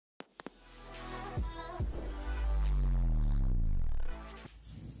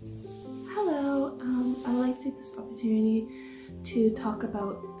to talk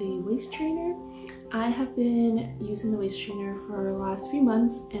about the waist trainer. I have been using the waist trainer for the last few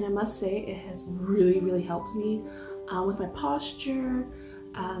months, and I must say it has really helped me with my posture,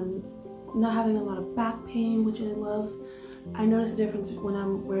 not having a lot of back pain, which I love. I notice a difference when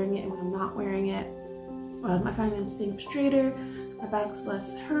I'm wearing it and when I'm not wearing it. I find I'm sitting up straighter, my back's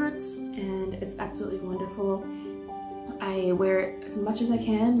less hurts, and it's absolutely wonderful. I wear it as much as I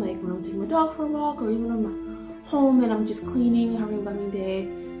can, like when I'm taking my dog for a walk, or even when I'm home and I'm just cleaning, having a bummy day.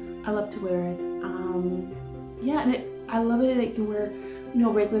 I love to wear it. Yeah, and I love it that you can wear, you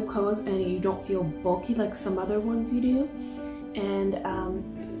know, regular clothes and you don't feel bulky like some other ones you do. And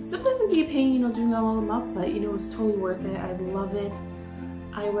sometimes it can be a pain, you know, doing all them up, but you know, it's totally worth it. I love it.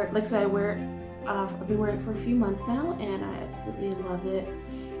 I wear, like I said, I've been wearing it for a few months now, and I absolutely love it.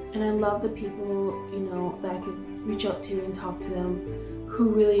 And I love the people, you know, that I could reach out to and talk to them, who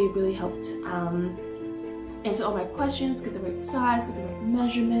really helped answer all my questions, get the right size, get the right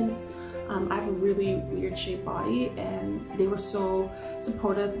measurements. I have a really weird shaped body, and they were so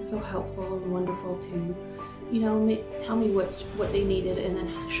supportive and so helpful and wonderful to, you know, tell me what they needed and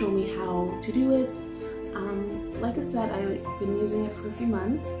then show me how to do it. Like I said, I've been using it for a few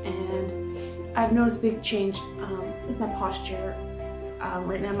months, and I've noticed a big change with my posture.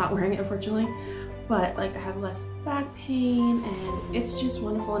 Right now I'm not wearing it, unfortunately, but like I have less back pain, and it's just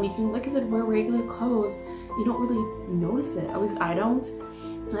wonderful. And you can, like I said, wear regular clothes. You don't really notice it, at least I don't,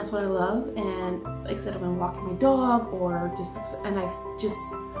 and that's what I love. And like I said, when I'm walking my dog or just, and I just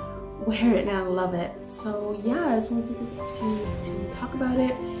wear it and I love it. So yeah, I just want to take this opportunity to talk about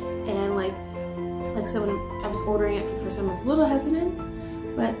it. And like I said, when I was ordering it for the first time, I was a little hesitant,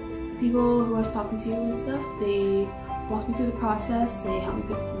 but people who I was talking to and stuff, they walked me through the process. They helped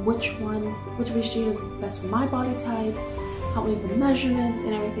me pick which waist trainer is best for my body type, helped me with the measurements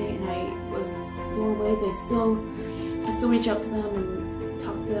and everything, and I was blown away. I still reach out to them and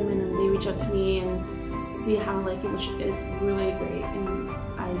talk to them, and then they reach out to me and see how I like it, which is really great, and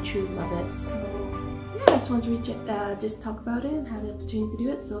I truly love it. So yeah, I just wanted to just talk about it and have the opportunity to do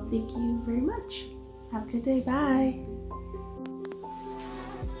it. So thank you very much. Have a good day. Bye.